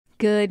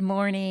Good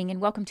morning and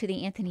welcome to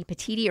the Anthony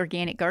Petitti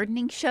Organic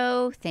Gardening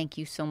Show. Thank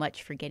you so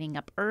much for getting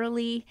up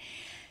early.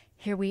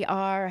 Here we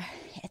are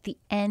at the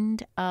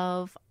end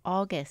of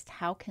August.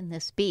 How can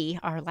this be?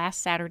 Our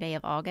last Saturday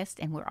of August,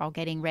 and we're all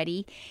getting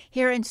ready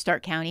here in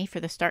Stark County for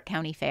the Stark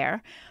County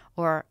Fair,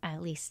 or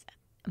at least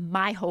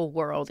my whole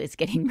world is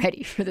getting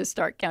ready for the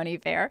Stark County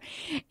Fair,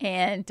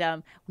 and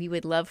we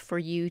would love for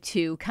you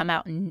to come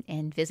out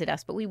and visit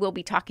us. But we will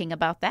be talking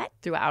about that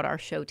throughout our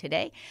show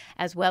today,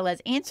 as well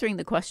as answering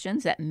the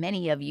questions that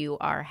many of you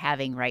are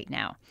having right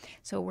now.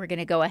 So we're going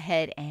to go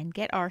ahead and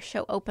get our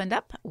show opened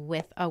up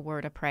with a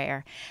word of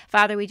prayer.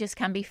 Father, we just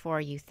come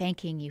before you,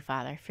 thanking you,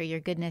 Father, for your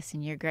goodness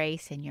and your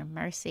grace and your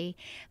mercy.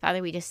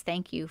 Father, we just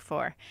thank you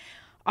for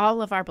all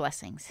of our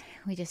blessings.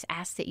 We just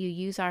ask that you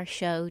use our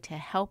show to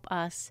help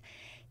us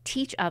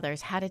teach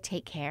others how to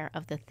take care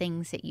of the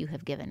things that you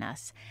have given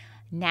us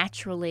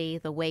naturally,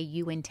 the way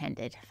you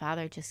intended.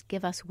 Father, just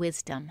give us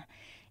wisdom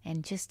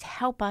and just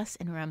help us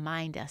and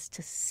remind us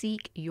to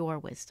seek your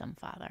wisdom,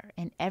 Father,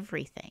 in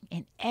everything,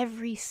 in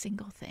every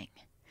single thing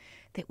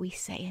that we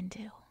say and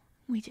do.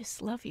 We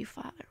just love you,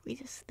 Father. We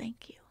just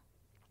thank you.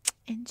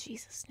 In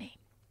Jesus' name,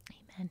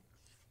 amen.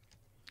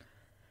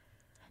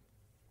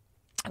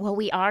 Well,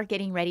 we are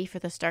getting ready for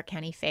the Stark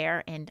County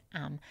Fair, and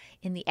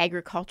in the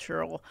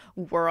agricultural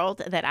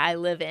world that I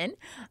live in,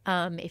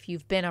 if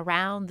you've been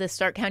around the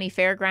Stark County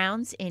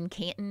Fairgrounds in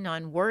Canton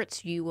on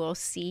Wirtz, you will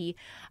see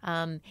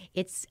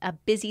it's a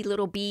busy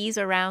little bees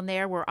around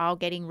there. We're all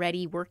getting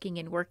ready, working.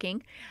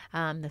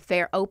 The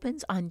fair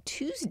opens on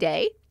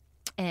Tuesday,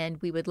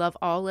 and we would love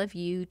all of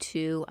you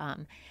to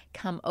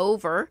come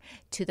over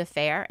to the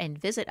fair and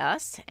visit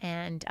us.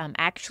 And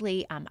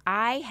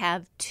I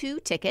have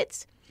 2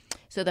 tickets.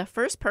 So the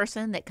first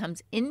person that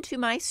comes into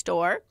my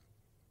store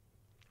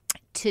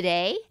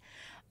today,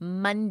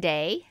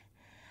 Monday,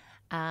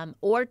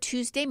 or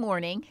Tuesday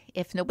morning,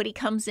 if nobody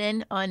comes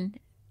in on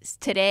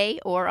today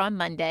or on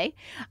Monday,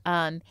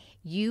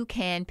 you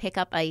can pick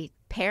up a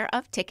pair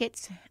of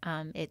tickets.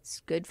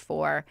 It's good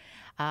for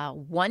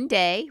 1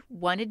 day,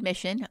 1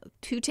 admission,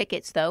 2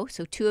 tickets though.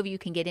 So 2 of you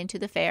can get into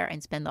the fair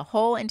and spend the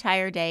whole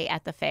entire day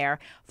at the fair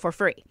for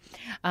free.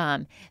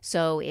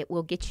 So it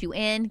will get you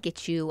in,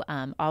 get you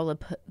all of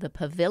the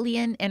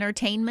pavilion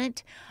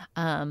entertainment,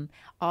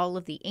 all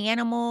of the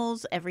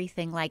animals,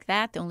 everything like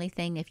that. The only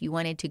thing, if you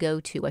wanted to go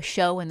to a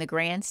show in the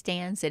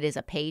grandstands, it is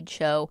a paid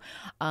show,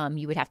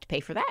 you would have to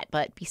pay for that.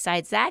 But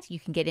besides that, you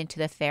can get into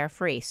the fair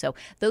free. So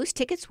those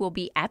tickets will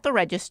be at the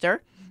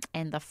register,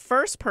 and the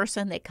first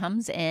person that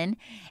comes in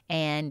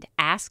and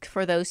asks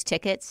for those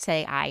tickets,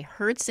 say, I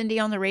heard Cindy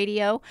on the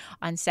radio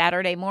on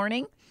Saturday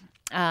morning,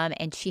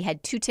 and she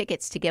had 2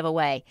 tickets to give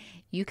away.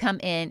 You come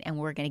in and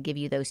we're going to give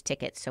you those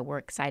tickets. So we're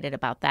excited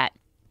about that.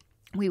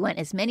 We want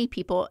as many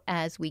people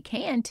as we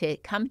can to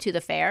come to the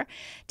fair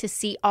to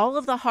see all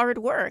of the hard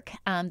work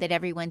that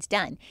everyone's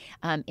done.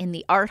 In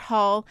the art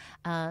hall,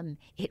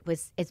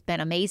 it's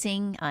been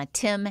amazing.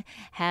 Tim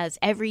has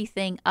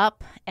everything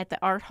up at the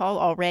art hall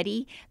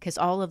already because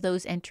all of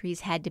those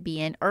entries had to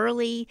be in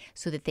early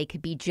so that they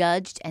could be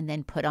judged and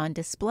then put on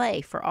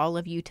display for all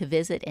of you to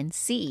visit and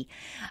see.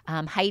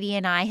 Heidi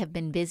and I have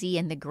been busy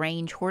in the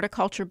Grange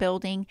Horticulture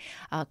Building,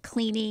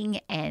 cleaning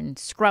and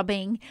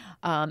scrubbing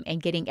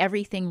and getting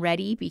everything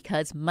ready,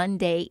 because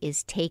Monday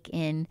is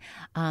take-in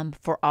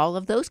for all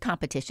of those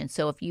competitions.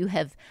 So if you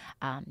have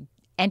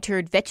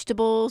entered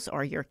vegetables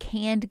or your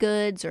canned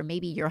goods or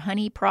maybe your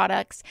honey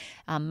products,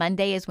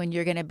 Monday is when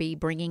you're going to be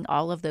bringing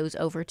all of those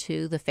over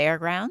to the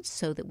fairgrounds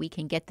so that we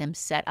can get them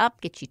set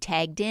up, get you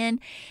tagged in,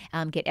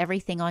 get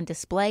everything on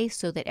display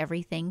so that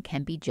everything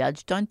can be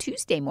judged on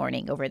Tuesday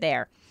morning over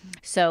there.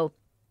 So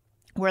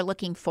we're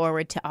looking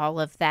forward to all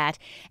of that.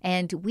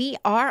 And we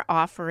are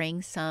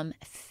offering some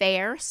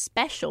fair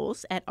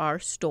specials at our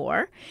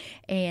store.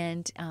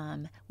 And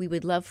we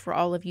would love for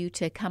all of you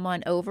to come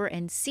on over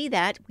and see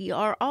that. We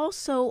are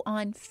also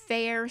on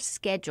fair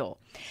schedule.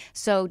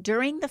 So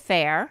during the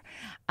fair,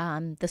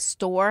 the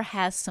store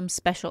has some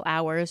special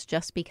hours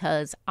just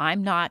because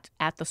I'm not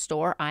at the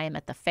store. I am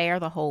at the fair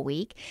the whole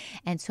week.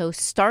 And so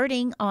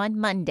starting on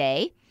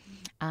Monday,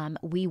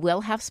 we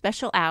will have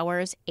special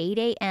hours, 8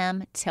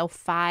 a.m. till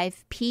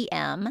 5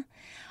 p.m.,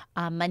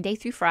 Monday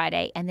through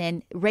Friday, and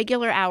then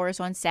regular hours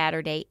on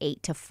Saturday,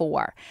 8 to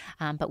 4.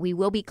 But we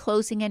will be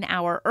closing an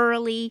hour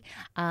early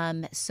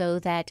so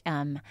that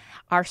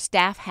our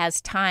staff has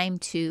time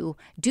to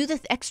do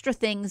the extra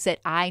things that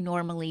I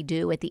normally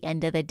do at the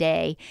end of the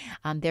day.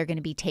 They're going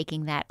to be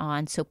taking that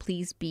on. So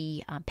please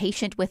be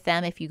patient with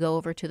them if you go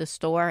over to the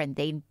store and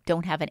they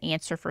don't have an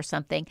answer for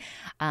something.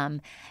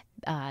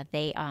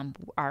 They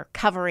are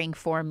covering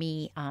for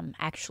me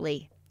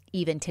actually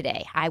even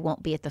today. I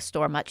won't be at the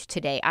store much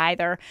today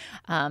either.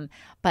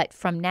 But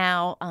from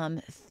now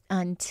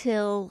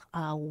until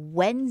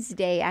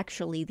Wednesday,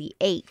 actually the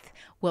 8th,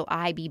 will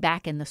I be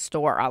back in the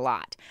store a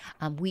lot.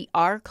 We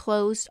are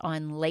closed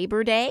on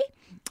Labor Day.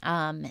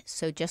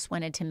 So just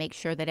wanted to make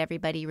sure that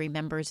everybody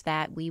remembers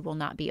that we will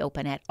not be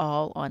open at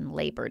all on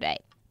Labor Day.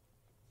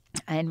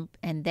 And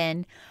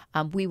then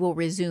we will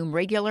resume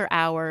regular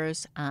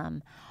hours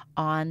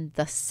on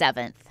the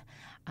 7th,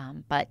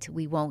 but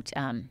we won't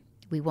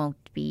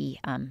be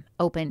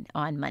open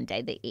on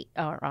Monday, the 8th,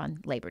 or on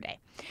Labor Day.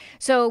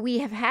 So we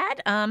have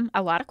had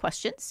a lot of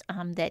questions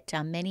that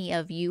many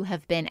of you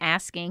have been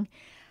asking.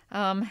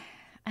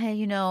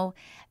 The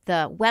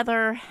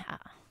weather,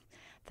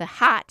 the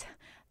hot,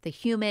 the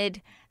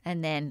humid,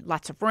 and then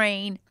lots of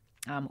rain.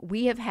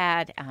 We have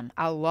had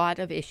a lot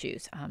of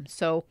issues.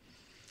 So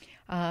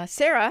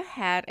Sarah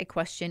had a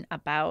question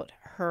about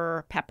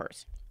her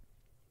peppers.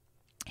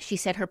 She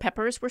said her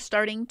peppers were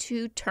starting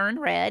to turn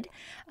red.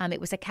 It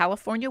was a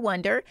California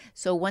wonder.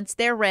 So once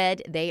they're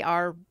red, they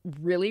are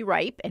really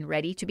ripe and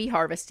ready to be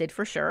harvested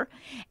for sure.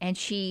 And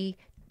she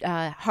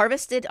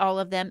harvested all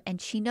of them, and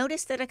she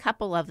noticed that a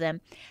couple of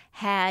them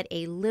had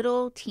a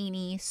little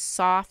teeny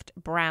soft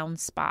brown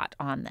spot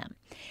on them.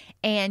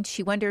 And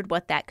she wondered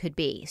what that could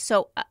be.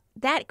 So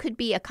that could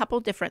be a couple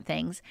different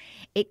things.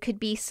 It could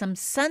be some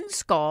sun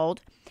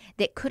scald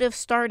that could have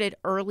started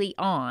early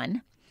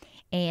on,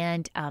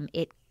 and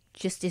it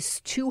just is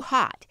too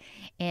hot.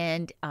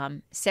 And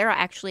Sarah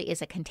actually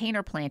is a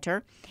container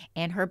planter,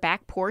 and her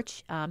back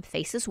porch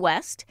faces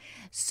west.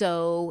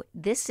 So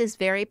this is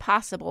very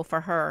possible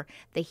for her,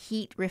 the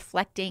heat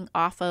reflecting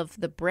off of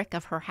the brick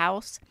of her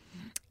house,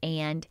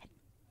 and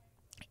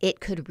it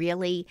could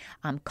really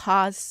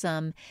cause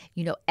some,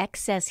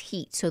 excess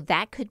heat. So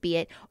that could be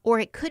it. Or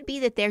it could be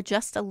that they're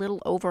just a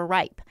little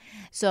overripe.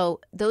 So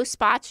those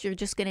spots you're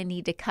just going to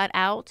need to cut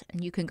out,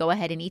 and you can go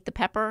ahead and eat the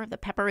pepper. The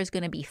pepper is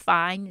going to be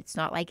fine. It's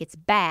not like it's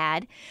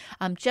bad.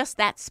 Just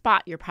that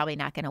spot you're probably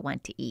not going to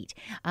want to eat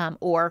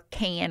or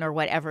can or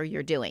whatever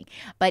you're doing.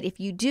 But if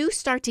you do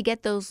start to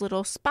get those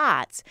little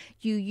spots,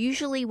 you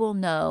usually will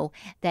know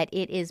that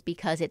it is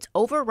because it's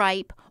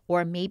overripe,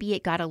 or maybe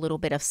it got a little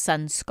bit of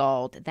sun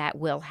scald. That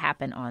will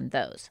happen on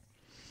those.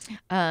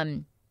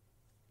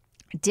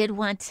 Did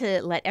want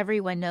to let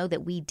everyone know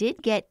that we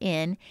did get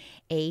in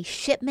a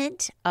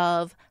shipment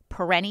of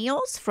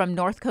perennials from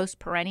North Coast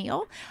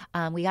Perennial.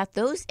 We got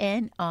those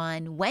in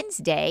on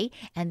Wednesday,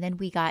 and then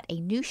we got a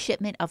new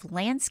shipment of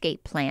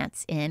landscape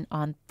plants in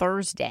on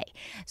Thursday.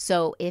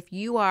 So if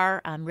you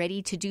are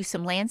ready to do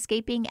some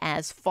landscaping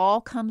as fall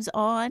comes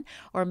on,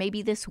 or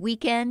maybe this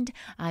weekend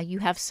you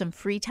have some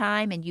free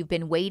time and you've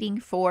been waiting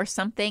for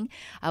something,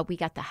 we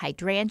got the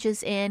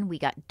hydrangeas in, we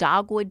got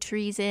dogwood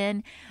trees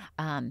in,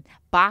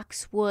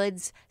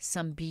 boxwoods,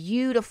 some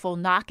beautiful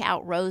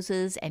knockout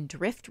roses and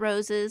drift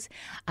roses.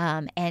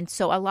 And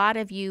so a lot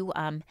of you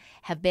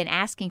have been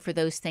asking for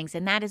those things,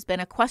 and that has been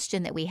a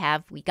question that we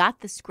have. We got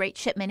this great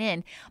shipment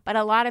in, but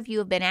a lot of you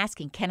have been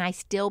asking, can I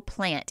still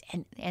plant?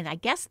 And I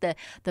guess the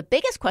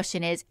biggest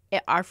question is,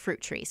 are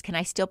fruit trees? Can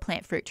I still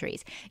plant fruit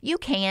trees? You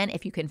can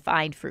if you can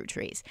find fruit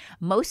trees.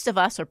 Most of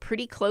us are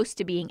pretty close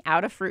to being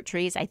out of fruit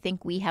trees. I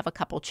think we have a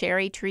couple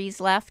cherry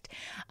trees left.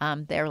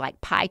 They're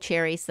like pie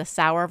cherries, the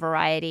sour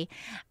variety.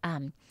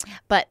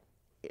 But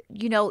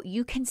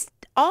you can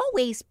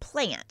always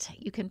plant.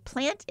 You can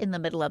plant in the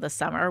middle of the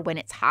summer when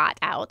it's hot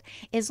out,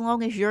 as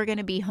long as you're going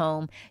to be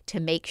home to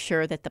make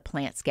sure that the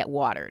plants get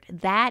watered.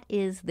 That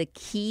is the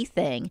key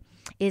thing,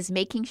 is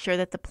making sure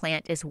that the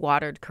plant is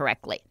watered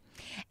correctly.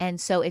 And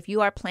so if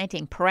you are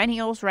planting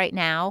perennials right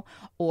now,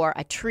 or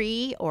a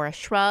tree or a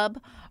shrub,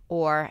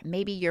 or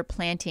maybe you're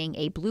planting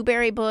a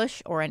blueberry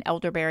bush or an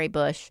elderberry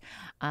bush,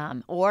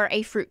 or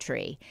a fruit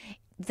tree,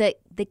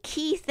 the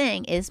key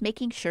thing is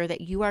making sure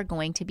that you are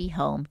going to be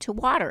home to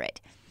water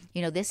it.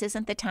 This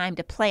isn't the time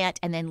to plant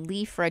and then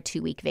leave for a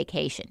 2-week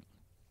vacation.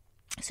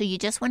 So you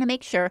just want to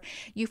make sure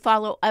you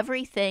follow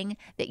everything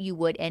that you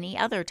would any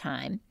other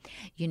time.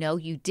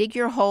 You dig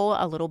your hole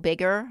a little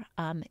bigger,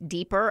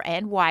 deeper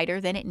and wider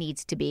than it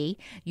needs to be.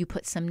 You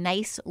put some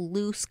nice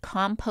loose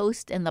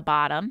compost in the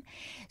bottom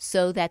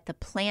so that the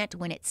plant,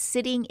 when it's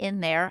sitting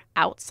in there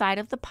outside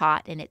of the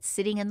pot and it's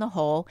sitting in the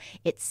hole,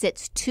 it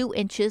sits 2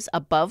 inches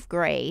above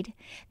grade.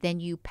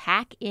 Then you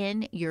pack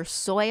in your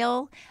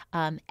soil,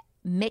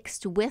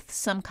 mixed with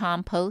some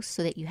compost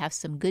so that you have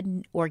some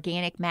good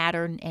organic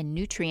matter and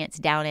nutrients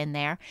down in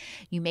there.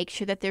 You make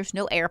sure that there's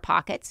no air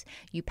pockets.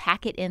 You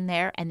pack it in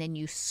there, and then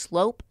you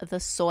slope the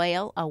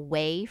soil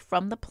away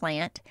from the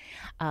plant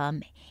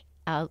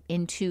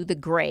into the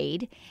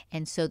grade,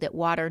 and so that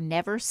water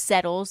never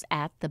settles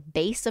at the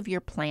base of your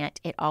plant.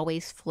 It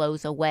always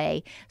flows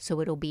away, so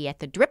it'll be at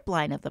the drip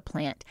line of the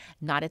plant,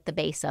 not at the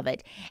base of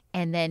it.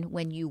 And then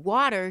when you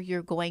water,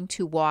 you're going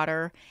to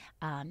water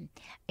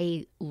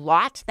a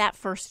lot that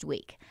first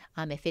week.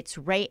 If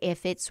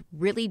it's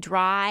really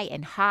dry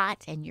and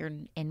hot and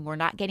we're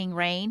not getting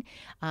rain,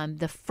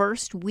 the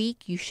first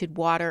week you should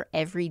water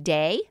every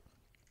day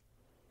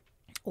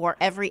or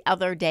every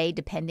other day,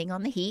 depending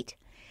on the heat.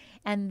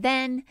 And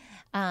then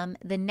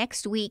the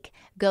next week,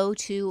 go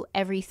to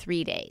every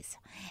 3 days.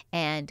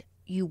 And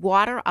you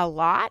water a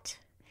lot,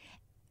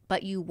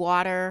 but you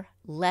water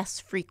less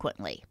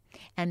frequently.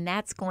 And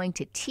that's going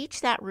to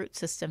teach that root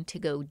system to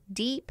go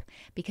deep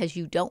because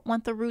you don't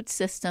want the root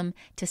system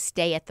to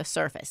stay at the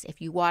surface.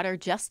 If you water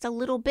just a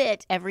little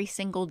bit every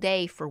single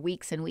day for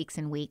weeks and weeks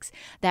and weeks,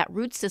 that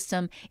root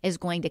system is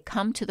going to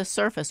come to the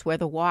surface where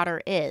the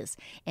water is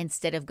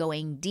instead of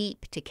going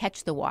deep to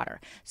catch the water.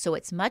 So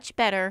it's much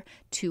better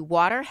to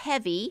water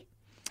heavy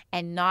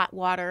and not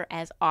water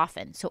as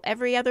often. So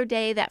every other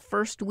day that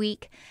first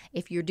week,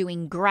 if you're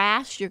doing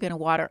grass, you're going to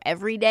water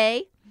every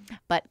day.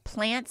 But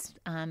plants,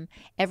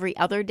 every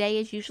other day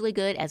is usually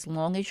good as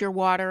long as you're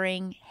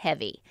watering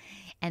heavy.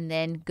 And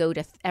then go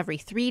to every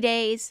 3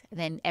 days,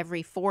 then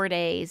every 4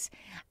 days,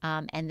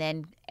 and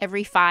then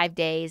every 5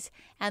 days,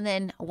 and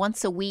then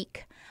once a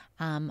week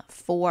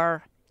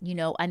for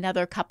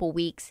another couple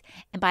weeks.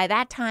 And by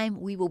that time,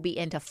 we will be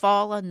into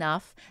fall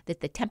enough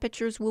that the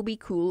temperatures will be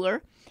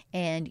cooler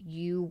and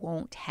you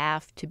won't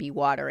have to be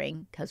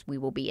watering because we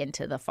will be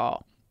into the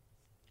fall.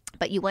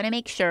 But you want to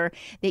make sure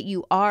that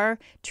you are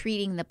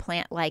treating the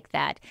plant like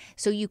that.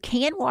 So you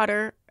can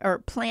water or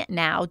plant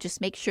now, just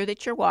make sure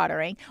that you're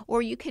watering,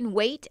 or you can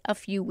wait a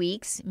few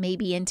weeks,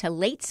 maybe into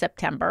late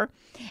September,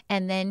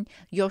 and then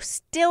you're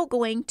still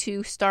going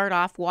to start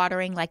off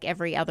watering like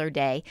every other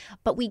day.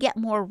 But we get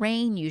more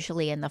rain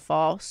usually in the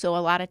fall, so a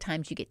lot of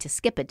times you get to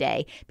skip a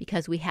day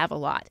because we have a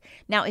lot.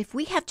 Now, if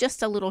we have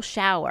just a little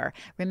shower,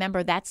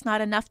 remember that's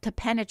not enough to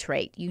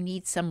penetrate. You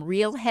need some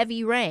real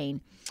heavy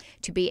rain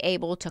to be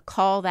able to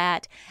call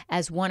that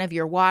as one of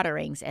your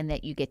waterings and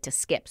that you get to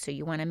skip. So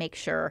you want to make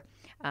sure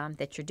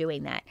that you're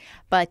doing that.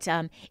 But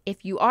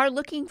if you are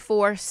looking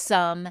for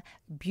some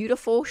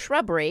beautiful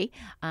shrubbery,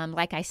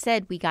 like I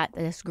said, we got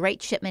this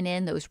great shipment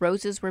in. Those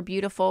roses were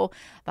beautiful.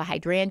 The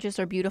hydrangeas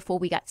are beautiful.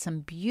 We got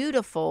some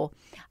beautiful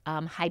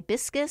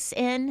hibiscus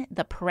in,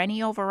 the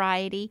perennial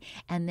variety,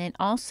 and then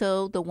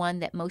also the one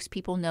that most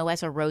people know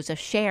as a Rose of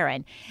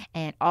Sharon,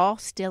 and all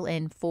still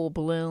in full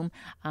bloom,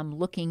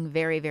 looking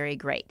very, very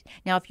great.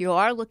 Now, if you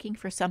are looking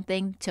for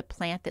something to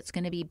plant that's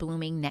going to be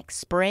blooming next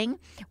spring,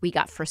 we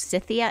got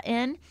forsythia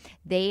in.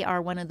 They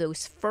are one of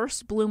those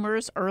first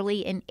bloomers early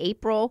in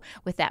April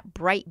with that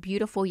bright,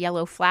 beautiful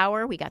yellow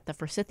flower. We got the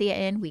forsythia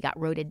in. We got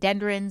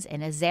rhododendrons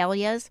and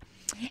azaleas.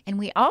 And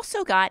we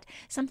also got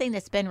something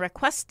that's been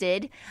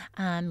requested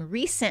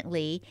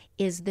recently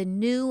is the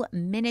new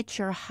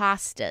miniature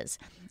hostas.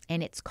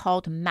 And it's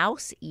called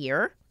mouse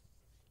ear.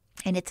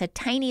 And it's a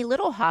tiny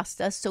little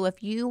hosta, so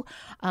if you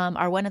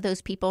are one of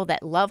those people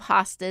that love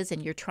hostas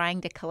and you're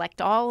trying to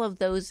collect all of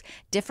those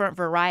different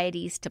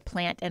varieties to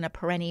plant in a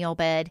perennial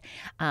bed,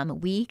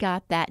 we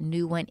got that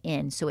new one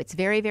in. So it's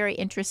very, very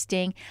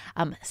interesting.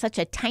 Such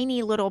a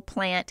tiny little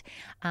plant,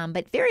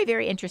 but very,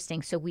 very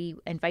interesting. So we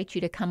invite you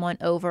to come on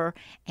over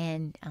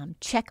and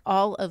check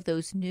all of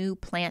those new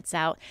plants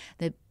out.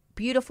 The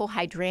beautiful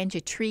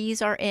hydrangea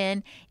trees are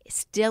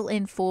still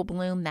in full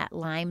bloom. That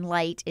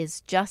limelight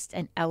is just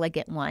an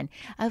elegant one.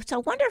 It's a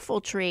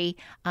wonderful tree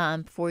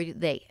for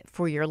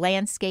your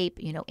landscape,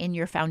 in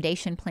your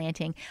foundation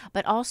planting,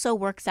 but also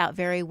works out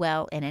very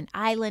well in an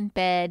island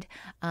bed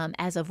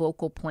as a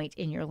focal point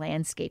in your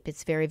landscape.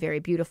 It's very, very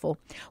beautiful.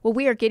 Well,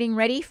 we are getting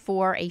ready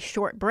for a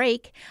short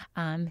break,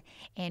 and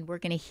we're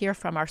going to hear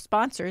from our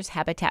sponsors,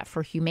 Habitat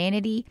for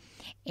Humanity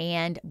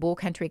and Bull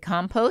Country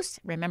Compost.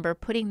 Remember,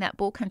 putting that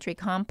Bull Country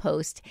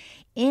Compost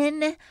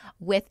in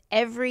with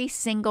every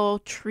single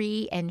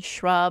tree and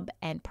shrub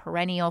and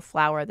perennial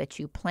flower that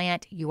you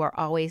plant, you are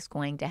always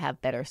going to have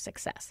better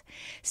success.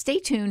 Stay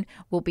tuned.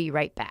 We'll be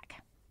right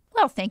back.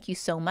 Well, thank you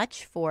so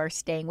much for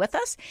staying with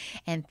us,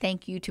 and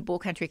thank you to Bull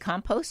Country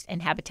Compost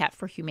and Habitat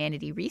for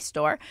Humanity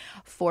Restore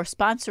for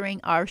sponsoring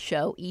our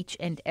show each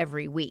and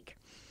every week.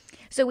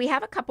 So we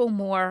have a couple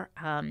more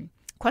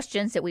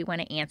questions that we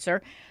want to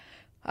answer.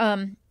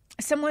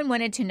 Someone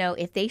wanted to know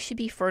if they should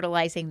be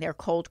fertilizing their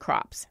cold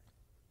crops.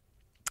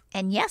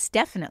 And yes,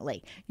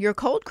 definitely. Your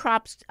cold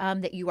crops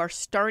that you are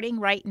starting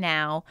right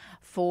now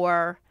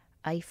for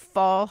a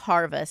fall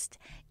harvest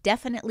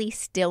definitely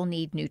still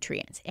need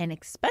nutrients. And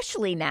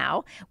especially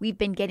now, we've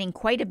been getting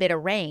quite a bit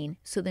of rain,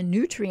 so the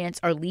nutrients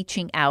are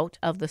leaching out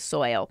of the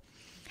soil.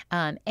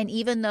 And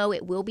even though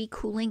it will be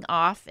cooling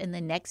off in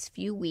the next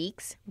few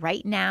weeks,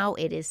 right now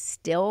it is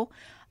still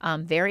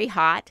very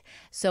hot.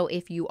 So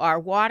if you are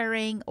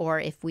watering,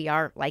 or if we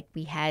are, like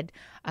we had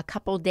a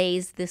couple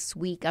days this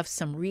week of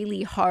some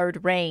really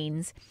hard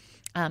rains,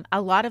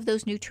 a lot of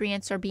those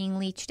nutrients are being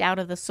leached out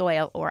of the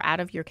soil or out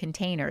of your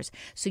containers.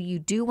 So you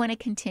do want to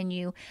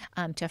continue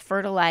to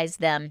fertilize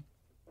them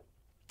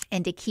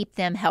and to keep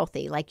them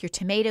healthy. Like your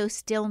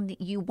tomatoes,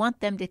 you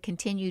want them to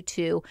continue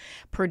to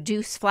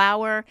produce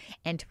flower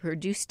and to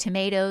produce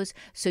tomatoes.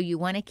 So you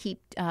want to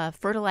keep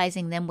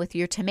fertilizing them with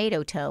your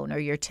tomato tone or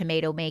your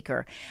tomato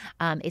maker.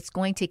 It's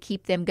going to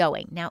keep them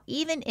going. Now,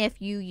 even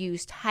if you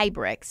used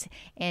Hybrix,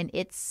 and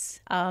it's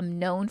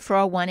known for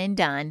a one and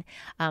done,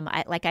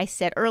 like I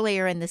said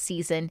earlier in the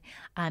season,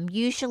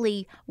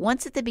 usually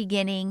once at the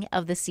beginning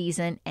of the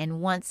season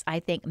and once I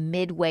think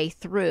midway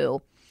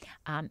through,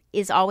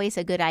 is always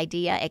a good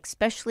idea,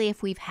 especially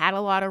if we've had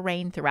a lot of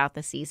rain throughout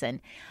the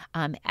season.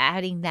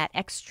 Adding that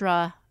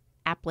extra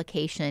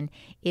application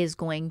is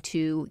going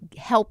to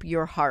help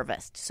your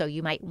harvest. So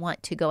you might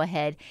want to go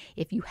ahead,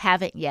 if you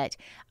haven't yet,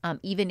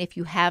 even if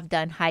you have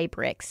done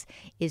Hybrix,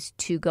 is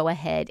to go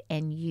ahead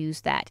and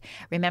use that.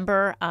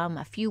 Remember,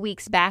 a few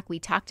weeks back, we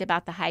talked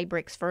about the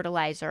Hybrix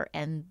fertilizer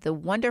and the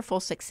wonderful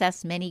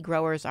success many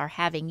growers are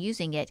having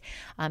using it,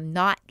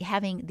 not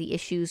having the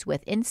issues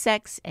with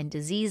insects and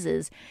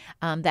diseases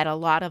that a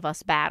lot of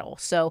us battle.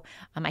 So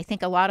I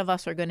think a lot of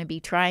us are going to be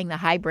trying the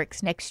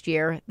Hybrix next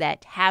year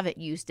that haven't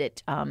used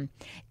it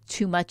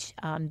too much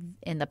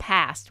in the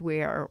past.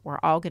 We're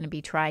all going to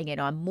be trying it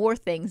on more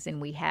things than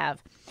we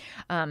have.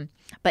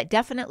 But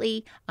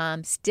definitely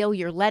still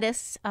your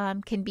lettuce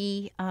can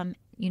be,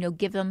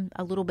 give them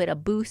a little bit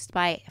of boost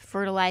by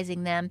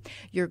fertilizing them.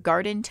 Your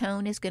garden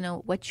tone is going to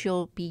what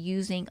you'll be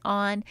using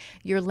on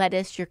your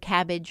lettuce, your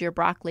cabbage, your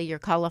broccoli, your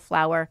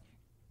cauliflower.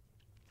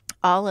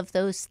 All of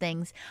those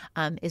things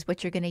is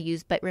what you're going to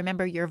use. But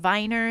remember your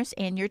viners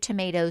and your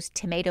tomatoes,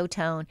 tomato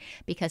tone,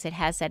 because it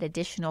has that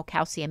additional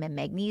calcium and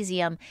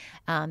magnesium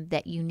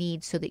that you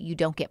need so that you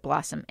don't get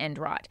blossom end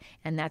rot.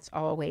 And that's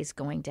always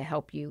going to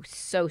help you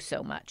so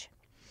much.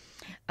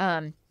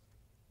 The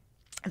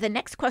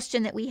next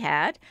question that we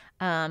had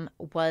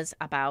was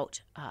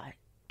about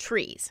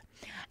trees.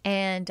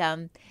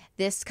 And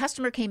this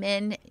customer came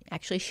in,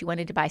 actually she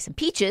wanted to buy some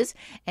peaches,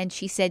 and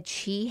she said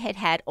she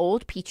had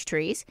old peach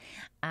trees.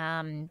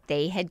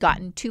 They had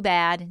gotten too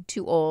bad and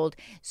too old,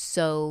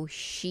 so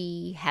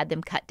she had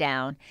them cut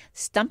down,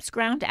 stumps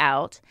ground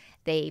out.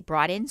 They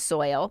brought in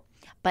soil,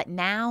 but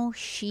now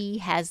she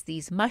has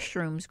these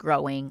mushrooms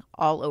growing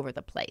all over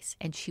the place,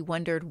 and she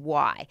wondered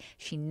why.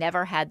 She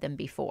never had them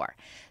before.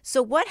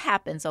 So what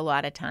happens a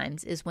lot of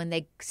times is when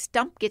the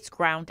stump gets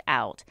ground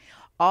out,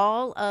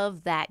 all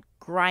of that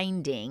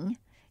grinding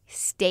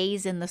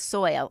stays in the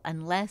soil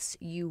unless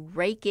you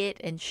rake it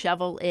and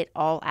shovel it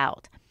all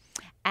out.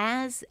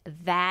 As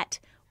that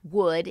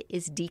wood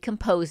is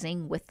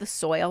decomposing with the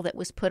soil that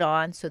was put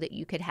on so that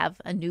you could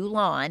have a new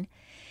lawn,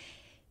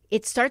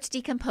 it starts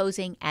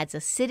decomposing, adds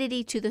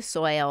acidity to the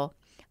soil.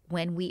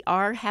 When we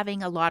are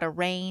having a lot of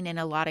rain and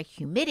a lot of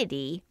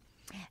humidity,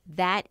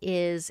 that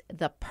is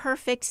the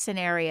perfect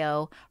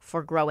scenario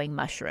for growing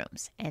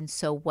mushrooms. And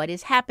so what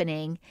is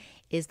happening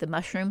is the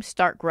mushrooms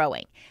start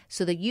growing.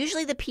 So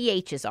usually the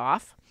pH is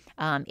off.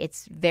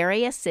 It's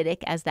very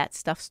acidic as that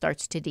stuff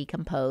starts to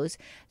decompose.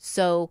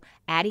 So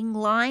adding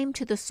lime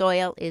to the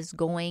soil is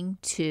going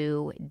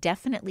to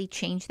definitely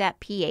change that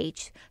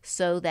pH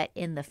so that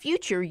in the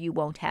future you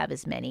won't have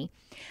as many.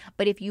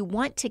 But if you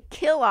want to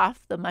kill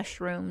off the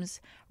mushrooms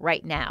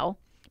right now,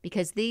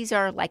 because these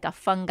are like a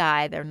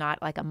fungi, they're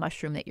not like a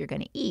mushroom that you're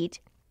going to eat,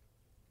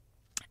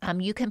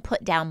 you can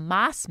put down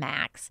Moss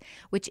Max,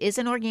 which is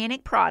an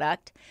organic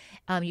product.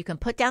 You can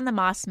put down the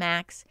Moss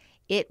Max.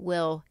 It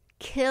will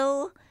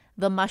kill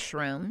the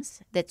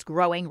mushrooms that's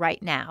growing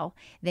right now.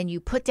 Then you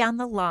put down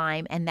the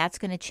lime, and that's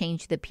going to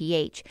change the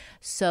pH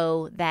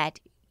so that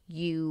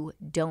you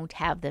don't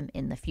have them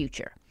in the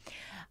future.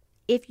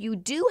 If you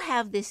do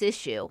have this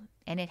issue,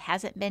 and it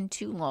hasn't been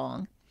too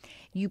long,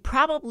 you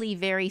probably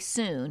very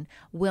soon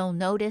will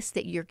notice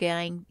that you're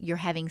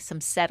having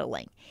some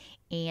settling,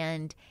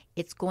 and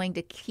it's going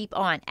to keep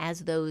on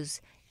as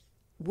those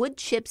wood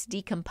chips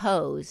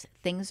decompose.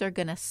 Things are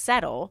going to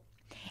settle,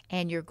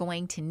 and you're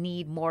going to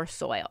need more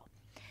soil.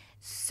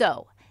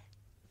 So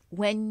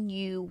I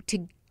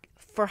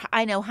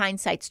know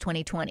hindsight's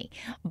 20/20,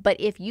 but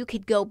if you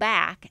could go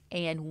back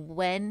and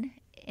when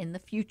in the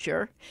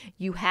future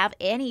you have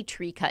any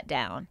tree cut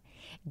down,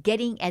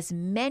 getting as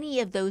many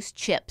of those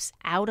chips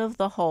out of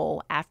the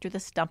hole after the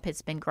stump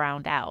has been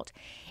ground out,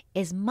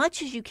 as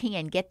much as you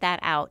can, get that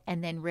out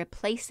and then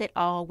replace it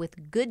all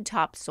with good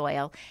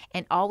topsoil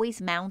and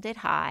always mound it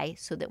high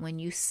so that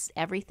when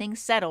everything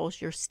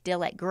settles, you're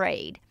still at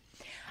grade.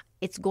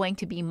 It's going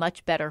to be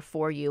much better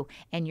for you,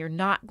 and you're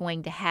not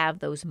going to have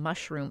those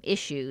mushroom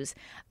issues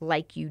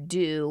like you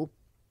do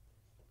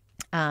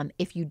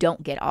if you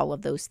don't get all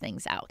of those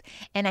things out.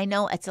 And I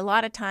know it's a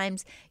lot of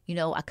times,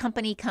 a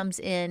company comes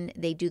in,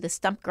 they do the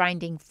stump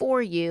grinding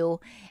for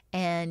you,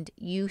 and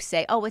you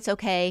say, oh, it's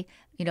okay.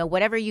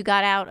 Whatever you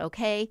got out,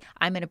 okay,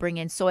 I'm going to bring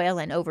in soil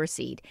and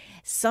overseed.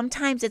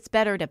 Sometimes it's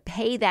better to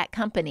pay that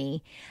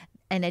company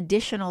an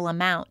additional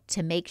amount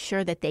to make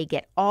sure that they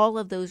get all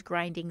of those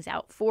grindings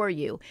out for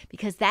you,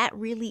 because that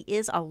really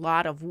is a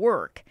lot of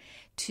work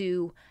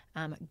to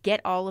get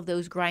all of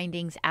those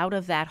grindings out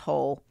of that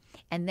hole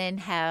and then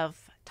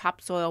have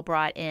topsoil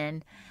brought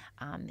in,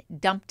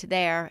 dumped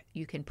there.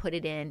 You can put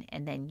it in,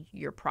 and then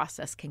your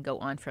process can go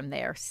on from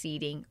there,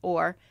 seeding,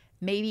 or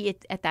maybe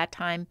at that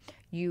time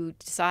you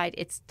decide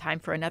it's time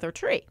for another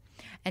tree.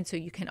 And so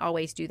you can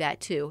always do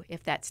that too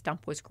if that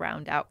stump was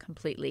ground out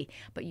completely.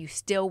 But you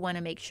still want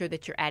to make sure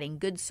that you're adding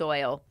good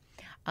soil.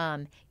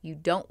 You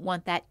don't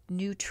want that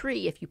new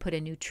tree, if you put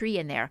a new tree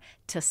in there,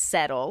 to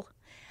settle.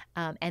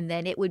 And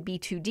then it would be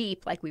too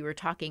deep, like we were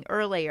talking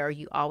earlier.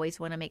 You always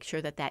want to make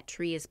sure that that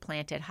tree is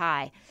planted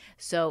high.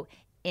 So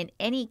in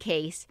any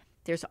case,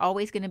 there's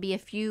always going to be a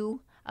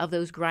few of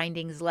those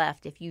grindings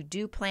left. If you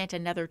do plant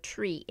another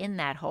tree in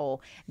that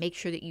hole, make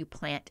sure that you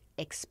plant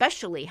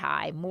especially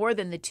high, more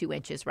than the 2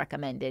 inches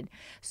recommended,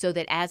 so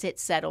that as it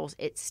settles,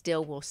 it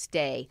still will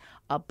stay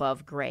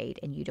above grade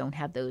and you don't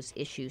have those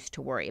issues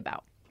to worry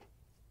about.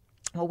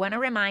 I want to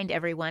remind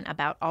everyone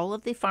about all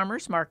of the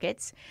farmers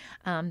markets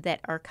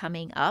that are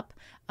coming up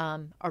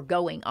or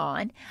going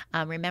on.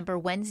 Remember,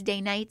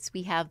 Wednesday nights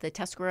we have the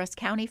Tuscarawas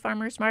County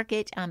Farmers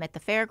Market at the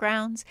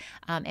fairgrounds,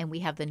 and we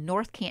have the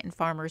North Canton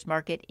Farmers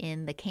Market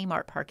in the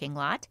Kmart parking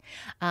lot.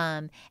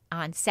 On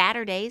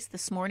Saturdays,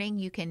 this morning,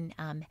 you can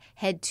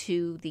head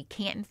to the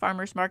Canton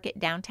Farmers Market,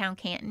 downtown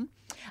Canton.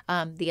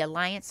 The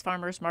Alliance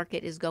Farmers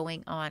Market is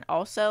going on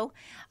also.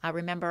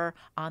 Remember,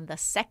 on the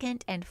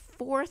 2nd and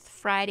 4th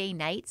Friday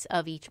nights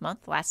of each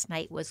month, last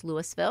night was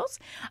Louisville's,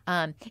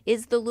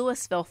 is the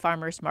Louisville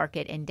Farmers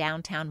Market in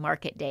downtown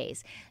Market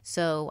Days.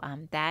 So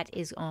that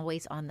is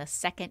always on the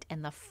 2nd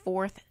and the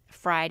 4th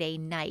Friday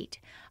night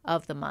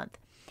of the month.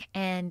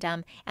 And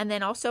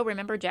then also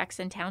remember,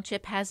 Jackson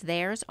Township has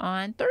theirs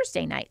on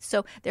Thursday night.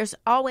 So there's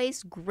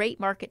always great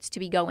markets to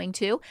be going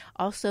to.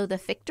 Also, the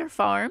Fichter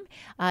Farm,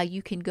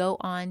 you can go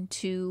on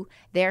to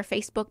their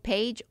Facebook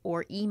page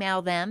or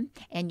email them,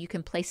 and you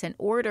can place an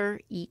order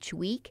each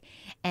week.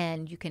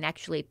 And you can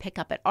actually pick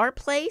up at our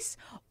place,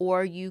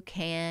 or you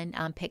can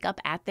pick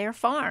up at their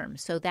farm.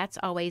 So that's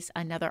always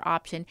another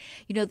option.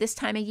 You know, this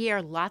time of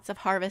year, lots of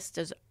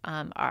harvesters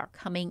are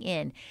coming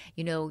in.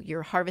 You know,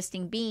 you're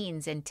harvesting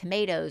beans and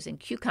tomatoes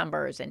and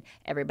cucumbers, and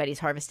everybody's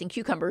harvesting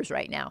cucumbers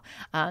right now.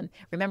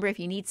 Remember, if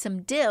you need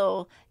some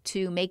dill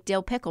to make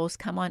dill pickles,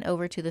 come on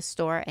over to the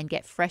store and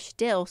get fresh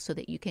dill so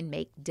that you can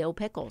make dill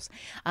pickles.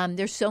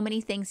 There's so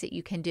many things that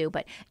you can do,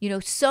 but you know,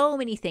 so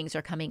many things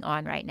are coming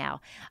on right now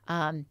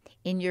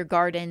in your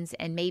gardens,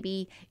 and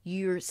maybe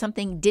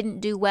something didn't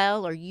do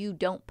well or you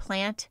don't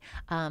plant.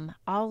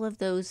 All of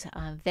those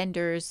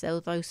vendors,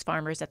 those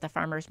farmers at the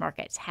farmers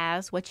markets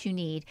has what you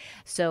need.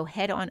 So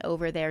head on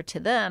over there to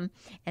them,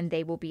 and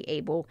they will be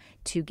able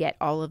to get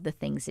all of the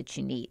things that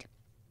you need.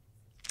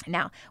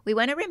 Now, we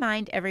want to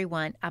remind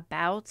everyone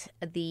about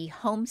the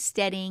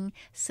Homesteading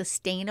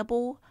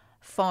Sustainable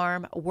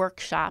Farm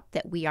workshop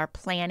that we are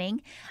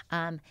planning.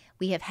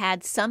 We have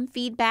had some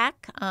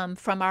feedback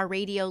from our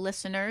radio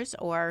listeners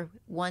or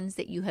ones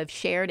that you have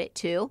shared it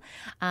to,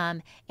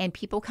 and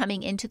people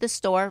coming into the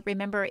store.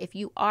 Remember, if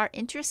you are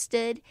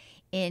interested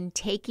in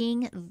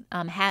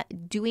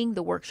doing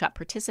the workshop,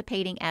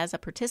 participating as a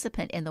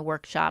participant in the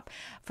workshop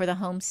for the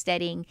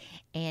Homesteading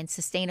and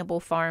Sustainable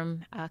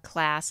Farm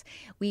class,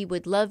 we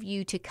would love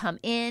you to come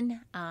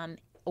in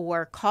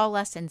or call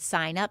us and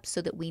sign up so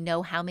that we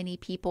know how many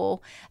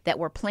people that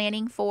we're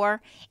planning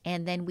for,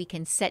 and then we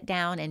can sit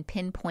down and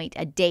pinpoint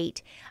a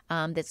date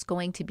that's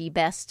going to be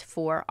best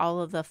for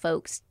all of the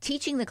folks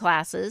teaching the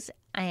classes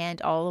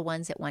and all the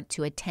ones that want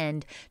to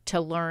attend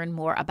to learn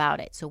more about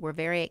it. So we're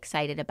very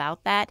excited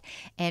about that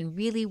and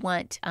really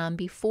want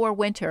before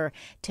winter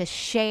to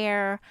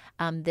share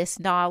this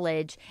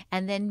knowledge,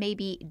 and then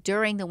maybe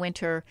during the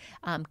winter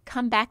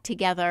come back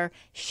together,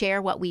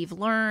 share what we've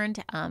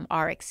learned,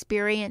 our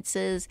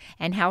experiences,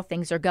 and how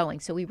things are going.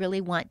 So we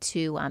really want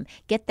to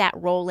get that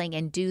rolling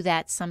and do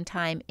that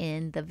sometime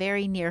in the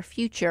very near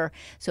future.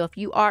 So if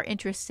you are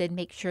interested,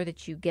 make sure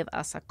that you give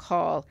us a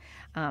call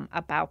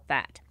about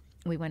that.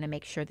 We want to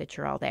make sure that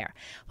you're all there.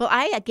 Well,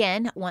 I,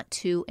 again, want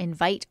to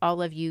invite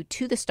all of you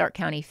to the Stark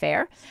County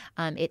Fair.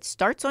 It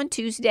starts on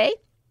Tuesday.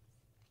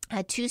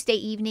 Tuesday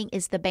evening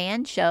is the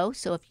band show,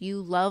 so if you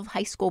love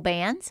high school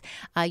bands,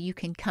 you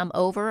can come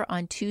over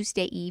on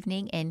Tuesday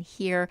evening and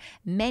hear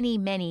many,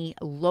 many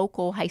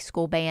local high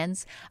school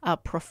bands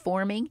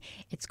performing.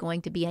 It's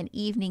going to be an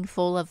evening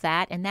full of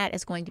that, and that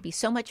is going to be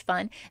so much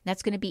fun.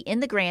 That's going to be in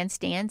the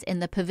grandstands.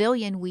 In the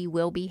pavilion, we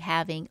will be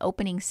having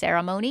opening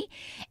ceremony,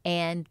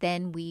 and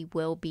then we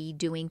will be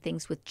doing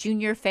things with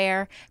Junior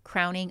Fair,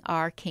 crowning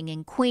our king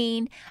and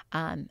queen,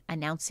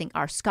 announcing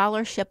our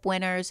scholarship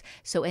winners.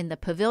 So in the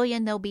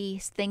pavilion, there'll be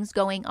things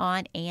going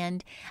on,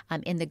 and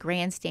in the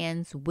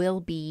grandstands will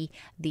be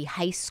the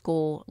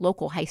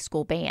local high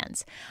school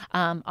bands.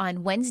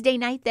 On Wednesday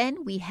night,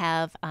 then, we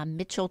have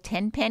Mitchell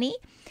Tenpenny,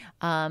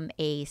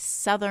 a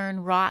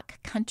Southern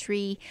rock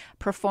country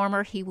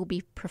performer. He will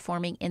be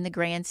performing in the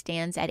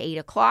grandstands at 8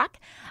 o'clock.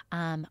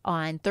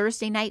 On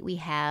Thursday night, we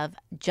have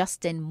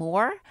Justin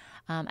Moore,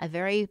 a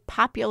very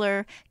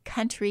popular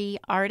country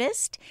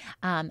artist.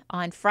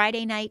 On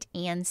Friday night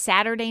and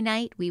Saturday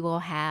night, we will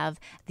have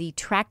the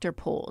tractor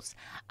pulls,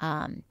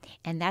 and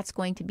that's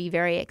going to be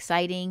very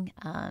exciting.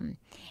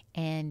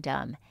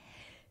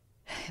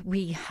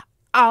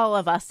 All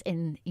of us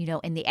in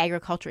the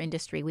agriculture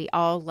industry, we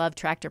all love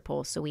tractor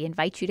pulls. So we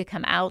invite you to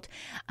come out.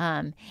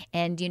 And,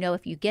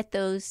 if you get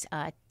those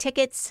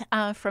tickets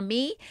from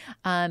me,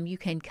 you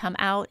can come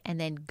out and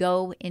then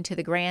go into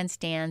the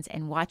grandstands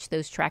and watch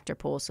those tractor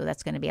pulls. So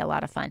that's going to be a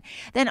lot of fun.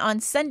 Then on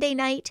Sunday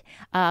night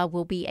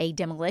will be a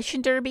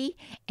demolition derby.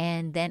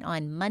 And then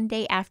on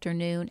Monday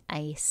afternoon,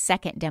 a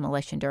second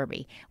demolition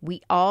derby.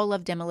 We all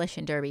love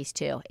demolition derbies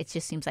too. It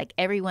just seems like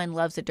everyone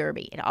loves a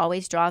derby. It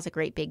always draws a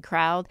great big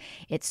crowd.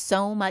 It's so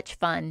so much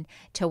fun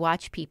to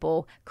watch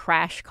people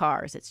crash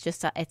cars. It's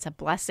just it's a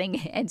blessing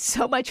and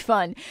so much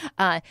fun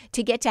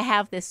to get to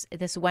have this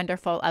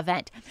wonderful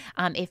event.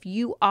 If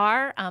you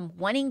are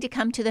wanting to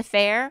come to the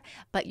fair,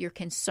 but you're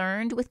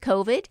concerned with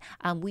COVID,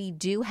 we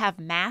do have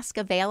masks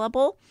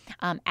available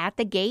at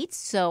the gates.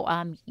 So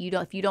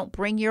if you don't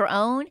bring your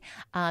own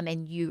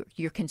and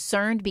you're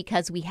concerned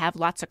because we have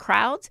lots of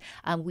crowds,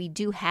 we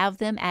do have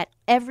them at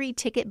every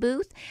ticket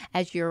booth.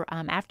 As you're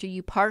after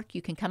you park,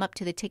 you can come up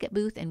to the ticket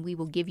booth and we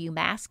will give you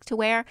masks to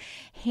wear.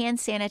 Hand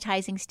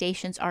sanitizing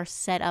stations are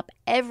set up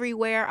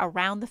everywhere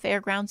around the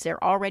fairgrounds.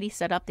 They're already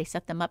set up. They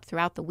set them up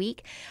throughout the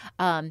week.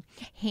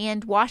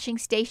 Hand washing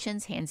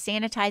stations, hand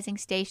sanitizing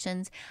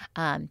stations.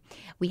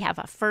 We have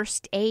a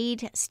first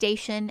aid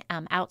station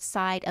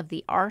outside of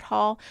the art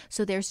hall.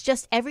 So there's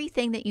just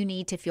everything that you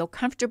need to feel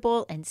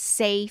comfortable and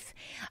safe.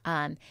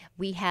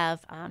 We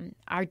have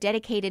our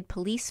dedicated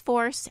police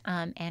force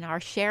and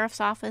our sheriff's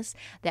office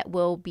that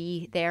will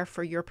be there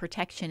for your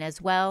protection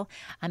as well.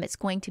 It's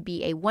going to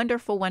be a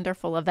wonderful,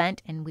 wonderful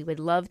event, and we would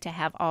love to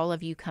have all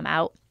of you come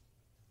out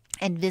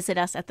and visit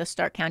us at the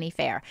Stark County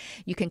Fair.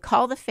 You can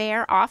call the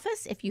fair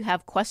office if you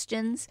have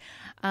questions,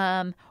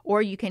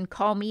 or you can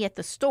call me at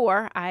the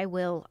store. I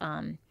will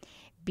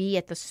be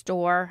at the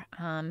store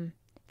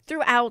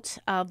throughout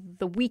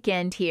the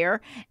weekend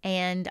here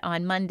and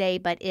on Monday.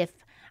 But if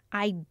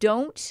I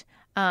don't,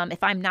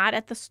 if I'm not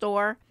at the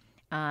store,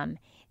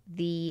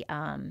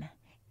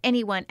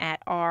 anyone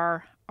at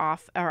our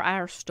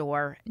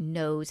store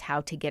knows how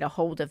to get a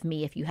hold of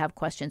me if you have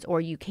questions, or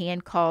you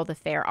can call the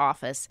fair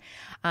office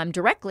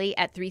directly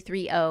at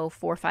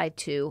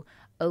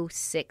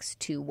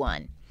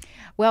 330-452-0621.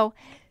 Well,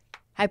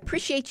 I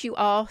appreciate you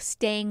all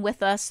staying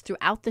with us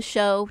throughout the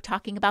show,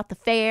 talking about the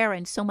fair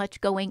and so much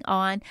going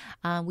on.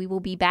 We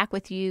will be back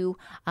with you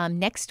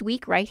next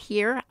week right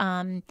here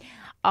on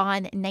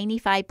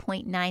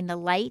 95.9 The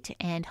Light,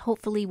 and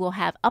hopefully we'll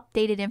have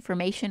updated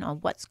information on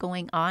what's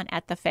going on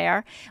at the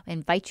fair. I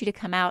invite you to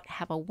come out.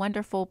 Have a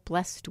wonderful,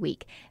 blessed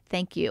week.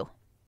 Thank you.